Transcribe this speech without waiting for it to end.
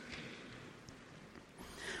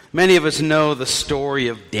Many of us know the story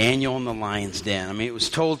of Daniel in the lion's den. I mean, it was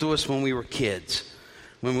told to us when we were kids,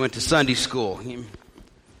 when we went to Sunday school.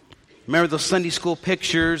 Remember those Sunday school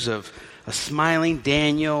pictures of a smiling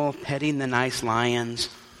Daniel petting the nice lions?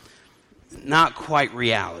 Not quite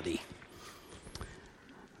reality.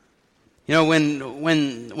 You know,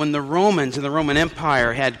 when the Romans and the Roman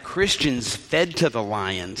Empire had Christians fed to the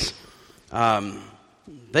lions,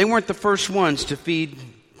 they weren't the first ones to feed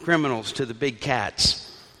criminals to the big cats.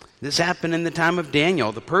 This happened in the time of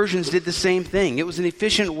Daniel. The Persians did the same thing. It was an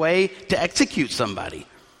efficient way to execute somebody.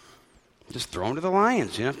 Just throw them to the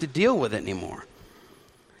lions. You don't have to deal with it anymore.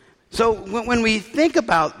 So when we think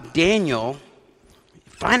about Daniel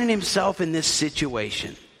finding himself in this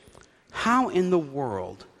situation, how in the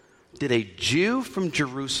world did a Jew from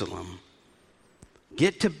Jerusalem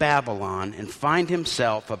get to Babylon and find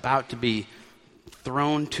himself about to be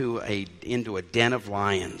thrown into a den of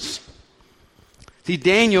lions? See,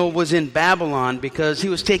 Daniel was in Babylon because he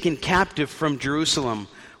was taken captive from Jerusalem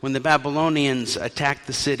when the Babylonians attacked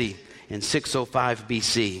the city in 605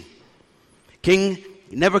 BC. King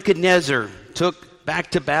Nebuchadnezzar took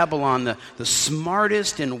back to Babylon the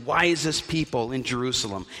smartest and wisest people in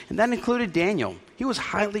Jerusalem, and that included Daniel. He was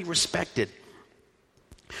highly respected.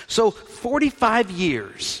 So 45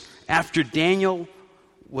 years after Daniel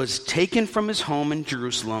was taken from his home in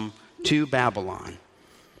Jerusalem to Babylon,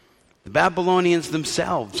 the Babylonians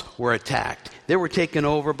themselves were attacked. They were taken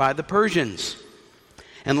over by the Persians.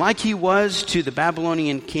 And like he was to the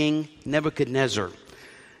Babylonian king Nebuchadnezzar,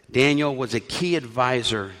 Daniel was a key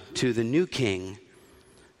advisor to the new king,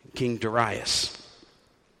 King Darius.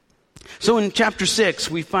 So in chapter 6,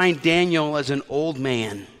 we find Daniel as an old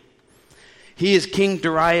man. He is King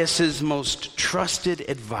Darius's most trusted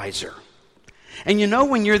advisor. And you know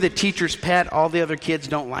when you're the teacher's pet, all the other kids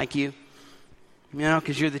don't like you? You know,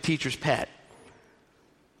 because you're the teacher's pet.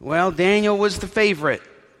 Well, Daniel was the favorite,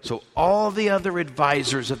 so all the other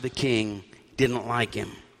advisors of the king didn't like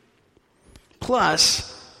him.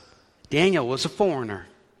 Plus, Daniel was a foreigner,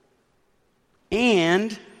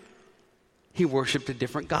 and he worshiped a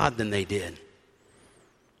different god than they did.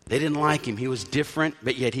 They didn't like him. He was different,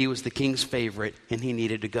 but yet he was the king's favorite, and he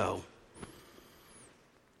needed to go.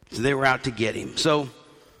 So they were out to get him. So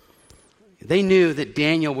they knew that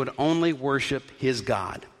Daniel would only worship his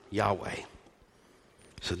God, Yahweh.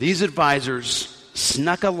 So these advisors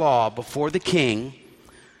snuck a law before the king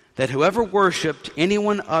that whoever worshiped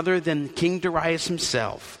anyone other than King Darius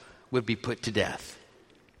himself would be put to death.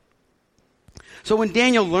 So when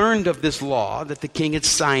Daniel learned of this law, that the king had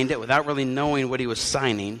signed it without really knowing what he was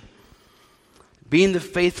signing, being the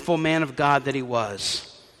faithful man of God that he was,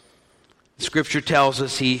 Scripture tells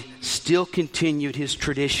us he still continued his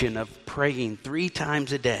tradition of praying 3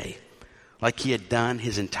 times a day like he had done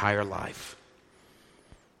his entire life.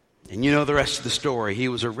 And you know the rest of the story. He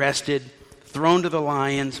was arrested, thrown to the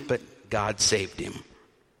lions, but God saved him.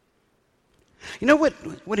 You know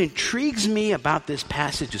what intrigues me about this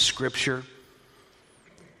passage of Scripture?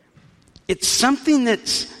 It's something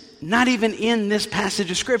that's not even in this passage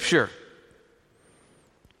of Scripture.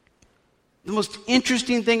 The most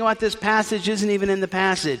interesting thing about this passage isn't even in the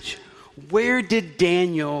passage. Where did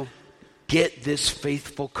Daniel get this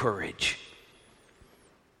faithful courage?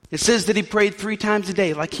 It says that he prayed 3 times a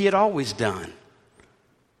day like he had always done.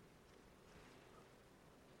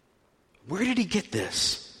 Where did he get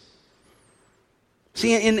this?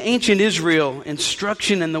 See, in ancient Israel,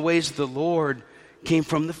 instruction in the ways of the Lord came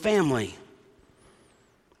from the family.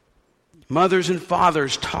 Mothers and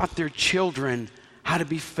fathers taught their children how to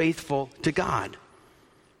be faithful to God.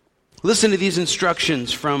 Listen to these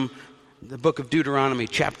instructions from the book of Deuteronomy,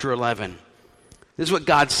 chapter 11. This is what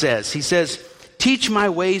God says. He says, "Teach my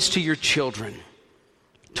ways to your children.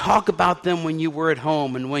 Talk about them when you were at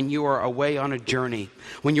home and when you are away on a journey,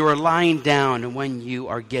 when you are lying down and when you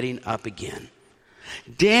are getting up again."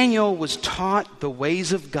 Daniel was taught the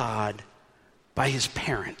ways of God by his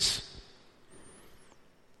parents.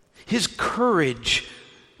 His courage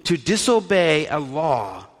to disobey a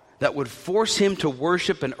law that would force him to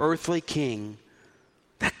worship an earthly king,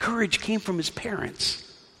 that courage came from his parents.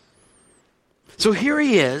 So here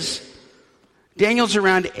he is. Daniel's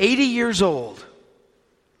around 80 years old,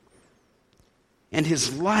 and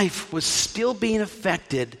his life was still being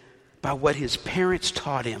affected by what his parents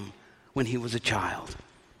taught him when he was a child.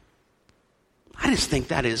 I just think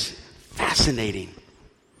that is fascinating.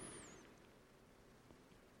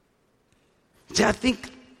 See, I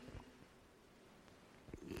think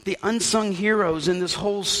the unsung heroes in this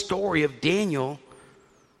whole story of Daniel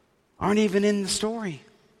aren't even in the story.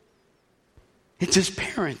 It's his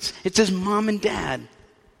parents. It's his mom and dad.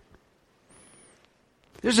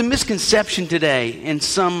 There's a misconception today in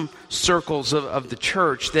some circles of the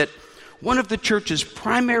church that one of the church's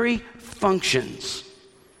primary functions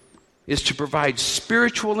is to provide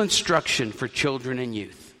spiritual instruction for children and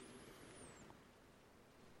youth.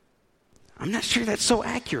 I'm not sure that's so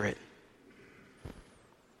accurate.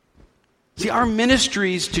 See, our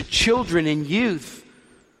ministries to children and youth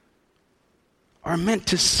are meant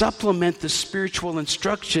to supplement the spiritual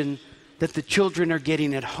instruction that the children are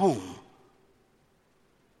getting at home.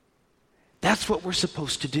 That's what we're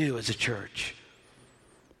supposed to do as a church.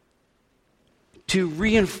 To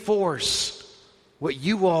reinforce what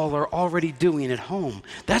you all are already doing at home.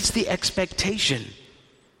 That's the expectation.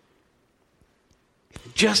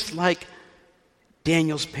 Just like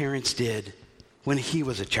Daniel's parents did when he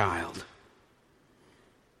was a child.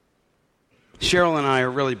 Cheryl and I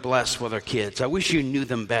are really blessed with our kids. I wish you knew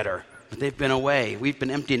them better, but they've been away. We've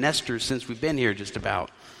been empty nesters since we've been here just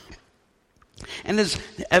about. And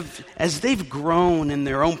as they've grown in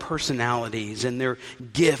their own personalities and their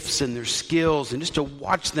gifts and their skills, and just to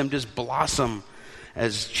watch them just blossom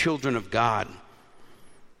as children of God,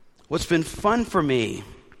 what's been fun for me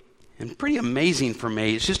and pretty amazing for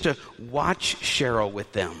me is just to watch Cheryl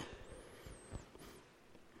with them,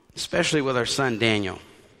 especially with our son Daniel.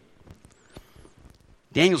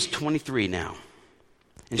 Daniel's 23 now,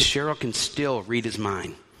 and Cheryl can still read his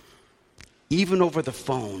mind, even over the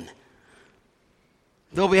phone.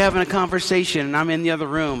 They'll be having a conversation, and I'm in the other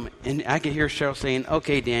room, and I can hear Cheryl saying,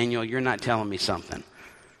 "Okay, Daniel, you're not telling me something."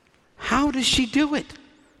 How does she do it?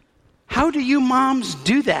 How do you moms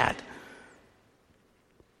do that?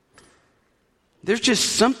 There's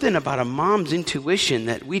just something about a mom's intuition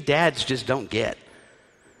that we dads just don't get.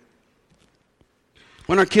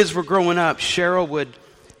 When our kids were growing up, Cheryl would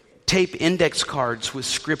tape index cards with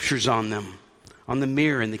scriptures on them on the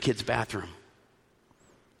mirror in the kids' bathroom.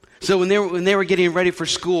 So when they were getting ready for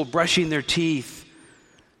school, brushing their teeth,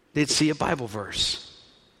 they'd see a Bible verse.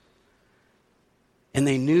 And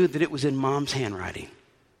they knew that it was in mom's handwriting.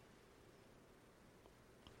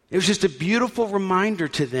 It was just a beautiful reminder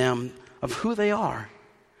to them of who they are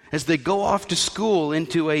as they go off to school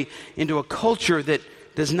into a culture that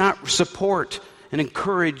does not support and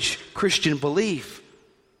encourage Christian belief.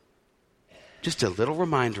 Just a little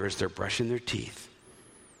reminder as they're brushing their teeth.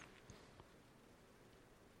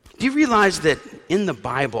 Do you realize that in the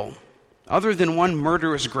Bible, other than one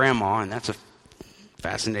murderous grandma, and that's a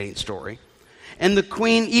fascinating story, and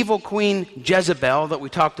the evil queen Jezebel that we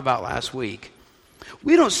talked about last week,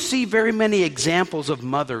 we don't see very many examples of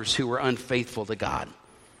mothers who were unfaithful to God.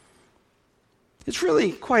 It's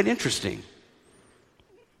really quite interesting.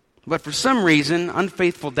 But for some reason,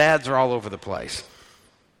 unfaithful dads are all over the place.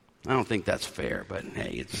 I don't think that's fair, but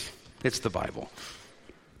hey, it's the Bible.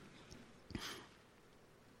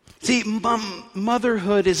 See,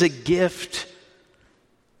 motherhood is a gift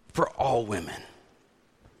for all women.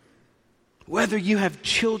 Whether you have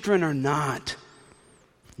children or not,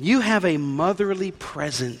 you have a motherly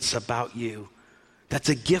presence about you that's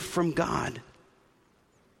a gift from God.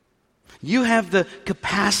 You have the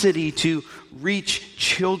capacity to reach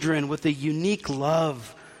children with a unique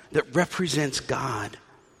love that represents God.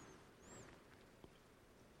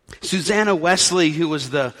 Susanna Wesley, who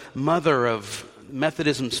was the mother of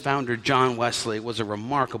Methodism's founder John Wesley, was a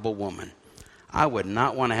remarkable woman. I would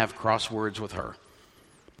not want to have crosswords with her.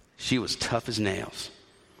 She was tough as nails.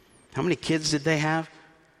 How many kids did they have?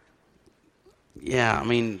 Yeah,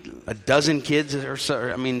 12 kids or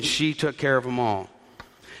so. She took care of them all.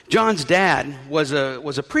 John's dad was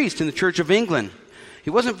a priest in the Church of England. He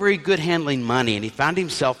wasn't very good handling money, and he found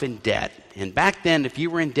himself in debt. And back then, if you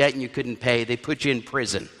were in debt and you couldn't pay, they put you in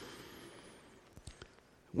prison,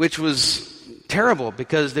 which was terrible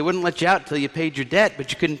because they wouldn't let you out until you paid your debt,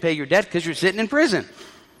 but you couldn't pay your debt because you're sitting in prison.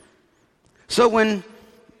 So when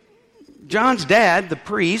John's dad, the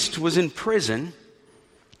priest, was in prison,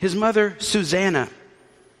 his mother, Susanna,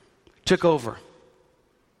 took over.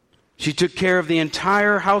 She took care of the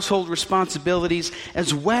entire household responsibilities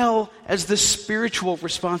as well as the spiritual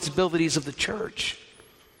responsibilities of the church.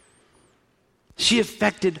 She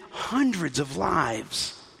affected hundreds of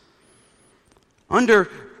lives. Under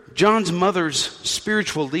John's mother's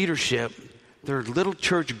spiritual leadership, their little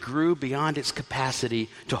church grew beyond its capacity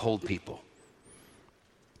to hold people.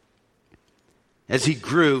 As he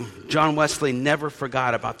grew, John Wesley never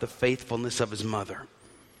forgot about the faithfulness of his mother,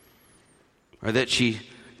 or that she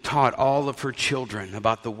taught all of her children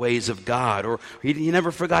about the ways of God, or he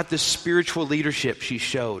never forgot the spiritual leadership she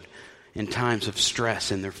showed in times of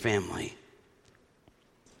stress in their family.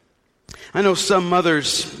 I know some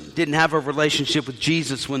mothers didn't have a relationship with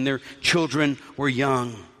Jesus when their children were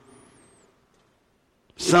young.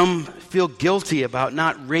 Some feel guilty about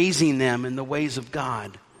not raising them in the ways of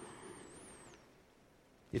God.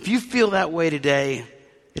 If you feel that way today,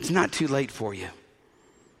 it's not too late for you.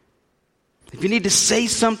 If you need to say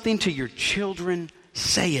something to your children,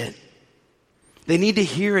 say it. They need to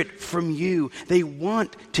hear it from you. They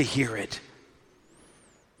want to hear it.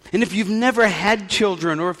 And if you've never had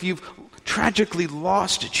children, or if you've tragically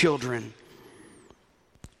lost children,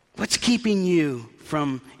 what's keeping you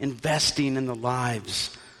from investing in the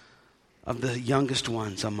lives of the youngest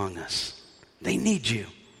ones among us? They need you.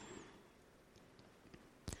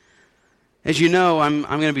 As you know, I'm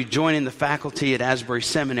going to be joining the faculty at Asbury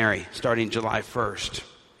Seminary starting July 1st.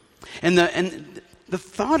 And the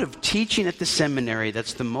thought of teaching at the seminary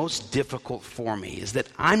that's the most difficult for me is that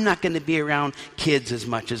I'm not going to be around kids as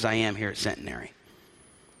much as I am here at Centenary.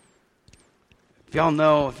 If y'all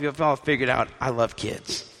know, if you've all figured out, I love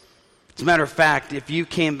kids. As a matter of fact, if you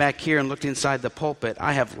came back here and looked inside the pulpit,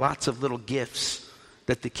 I have lots of little gifts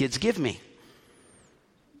that the kids give me.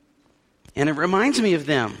 And it reminds me of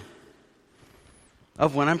them,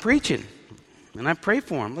 of when I'm preaching. And I pray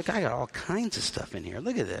for them. Look, I got all kinds of stuff in here.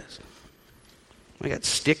 Look at this. I got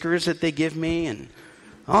stickers that they give me and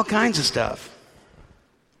all kinds of stuff.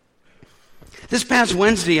 This past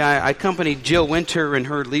Wednesday, I accompanied Jill Winter and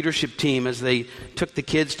her leadership team as they took the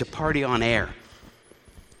kids to Party on Air.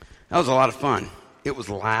 That was a lot of fun. It was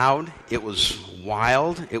loud. It was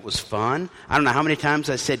wild. It was fun. I don't know how many times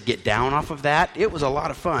I said get down off of that. It was a lot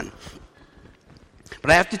of fun.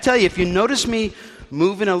 But I have to tell you, if you notice me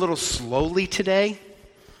moving a little slowly today,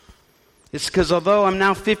 it's because although I'm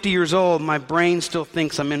now 50 years old, my brain still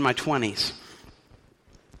thinks I'm in my 20s.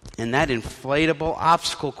 And that inflatable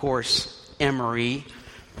obstacle course, Emery,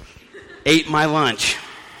 ate my lunch.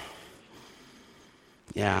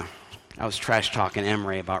 Yeah, I was trash talking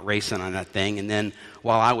Emery about racing on that thing, and then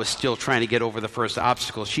while I was still trying to get over the first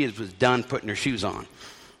obstacle, she was done putting her shoes on.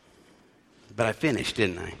 But I finished,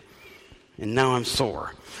 didn't I? And now I'm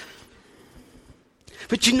sore.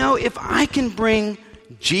 But you know, if I can bring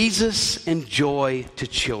Jesus and joy to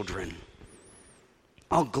children,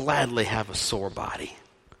 I'll gladly have a sore body.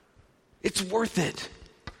 It's worth it.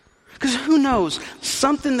 Because who knows,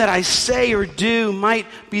 something that I say or do might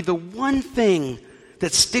be the one thing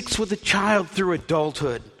that sticks with a child through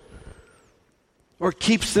adulthood or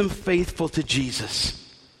keeps them faithful to Jesus.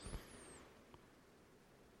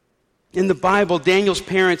 In the Bible, Daniel's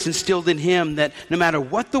parents instilled in him that no matter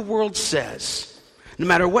what the world says, no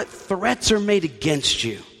matter what threats are made against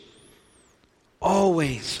you,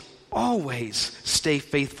 always, always stay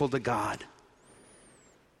faithful to God.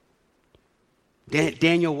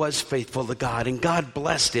 Daniel was faithful to God, and God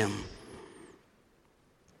blessed him.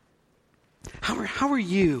 How are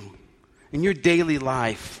you in your daily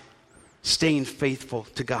life staying faithful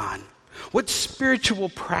to God? What spiritual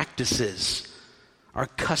practices are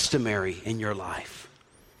customary in your life?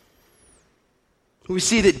 We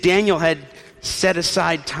see that Daniel had set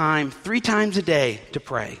aside time 3 times a day to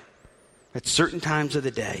pray at certain times of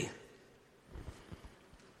the day.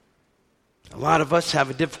 A lot of us have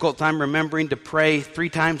a difficult time remembering to pray 3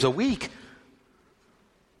 times a week.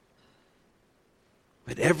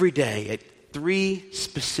 But every day at 3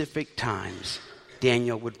 specific times,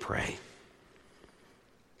 Daniel would pray.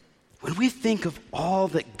 When we think of all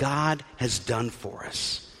that God has done for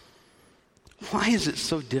us, why is it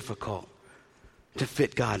so difficult to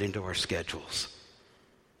fit God into our schedules?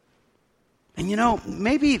 And you know,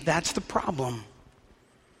 maybe that's the problem.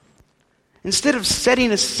 Instead of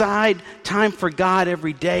setting aside time for God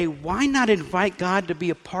every day, why not invite God to be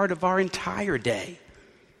a part of our entire day?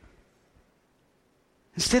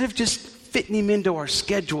 Instead of just fitting him into our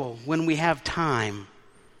schedule when we have time,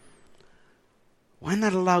 why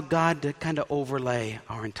not allow God to kind of overlay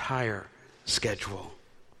our entire schedule?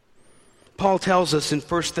 Paul tells us in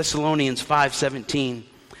 1 Thessalonians 5:17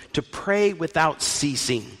 to pray without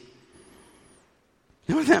ceasing.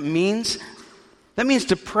 You know what that means? That means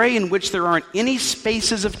to pray in which there aren't any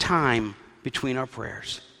spaces of time between our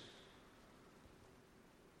prayers.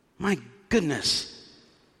 My goodness.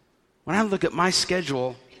 When I look at my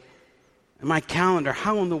schedule and my calendar,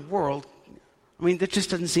 how in the world, that just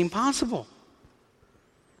doesn't seem possible.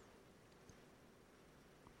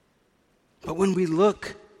 But when we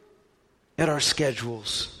look at our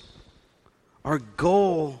schedules, our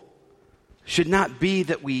goal should not be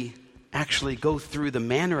that we actually go through the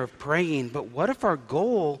manner of praying, but what if our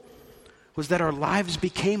goal was that our lives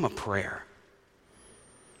became a prayer?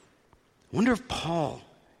 I wonder if Paul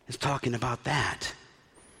is talking about that.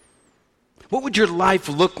 What would your life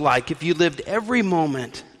look like if you lived every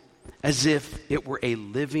moment as if it were a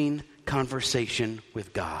living conversation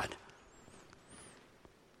with God?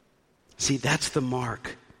 See, that's the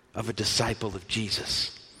mark of a disciple of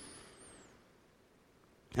Jesus.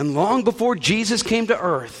 And long before Jesus came to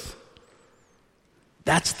earth,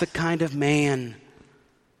 that's the kind of man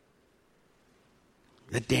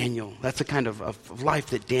that that's the kind of life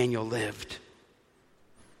that Daniel lived.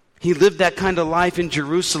 He lived that kind of life in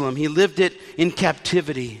Jerusalem. He lived it in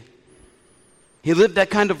captivity. He lived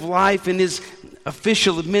that kind of life in his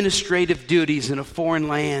official administrative duties in a foreign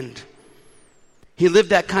land. He lived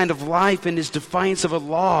that kind of life in his defiance of a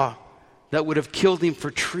law that would have killed him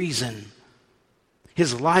for treason.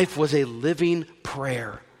 His life was a living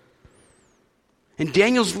prayer. And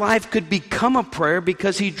Daniel's life could become a prayer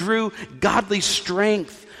because he drew godly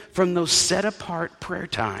strength from those set-apart prayer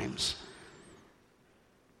times.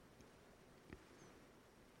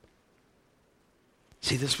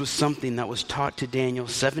 See, this was something that was taught to Daniel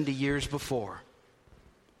 70 years before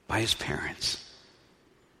by his parents.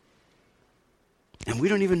 And we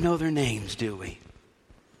don't even know their names, do we?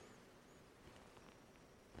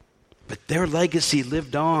 But their legacy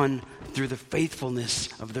lived on through the faithfulness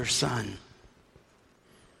of their son.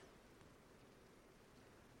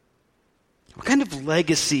 What kind of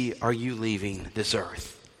legacy are you leaving this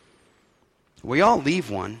earth? We all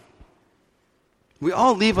leave one. We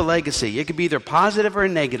all leave a legacy. It could be either positive or a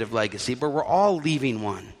negative legacy, but we're all leaving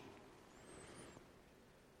one.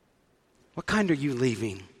 What kind are you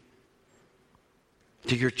leaving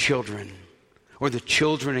to your children or the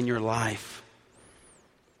children in your life?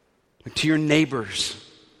 Or to your neighbors?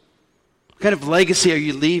 What kind of legacy are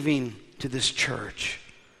you leaving to this church?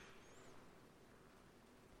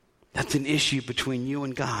 That's an issue between you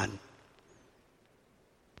and God.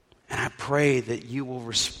 And I pray that you will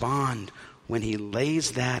respond when he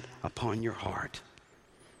lays that upon your heart.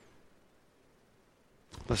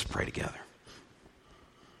 Let's pray together.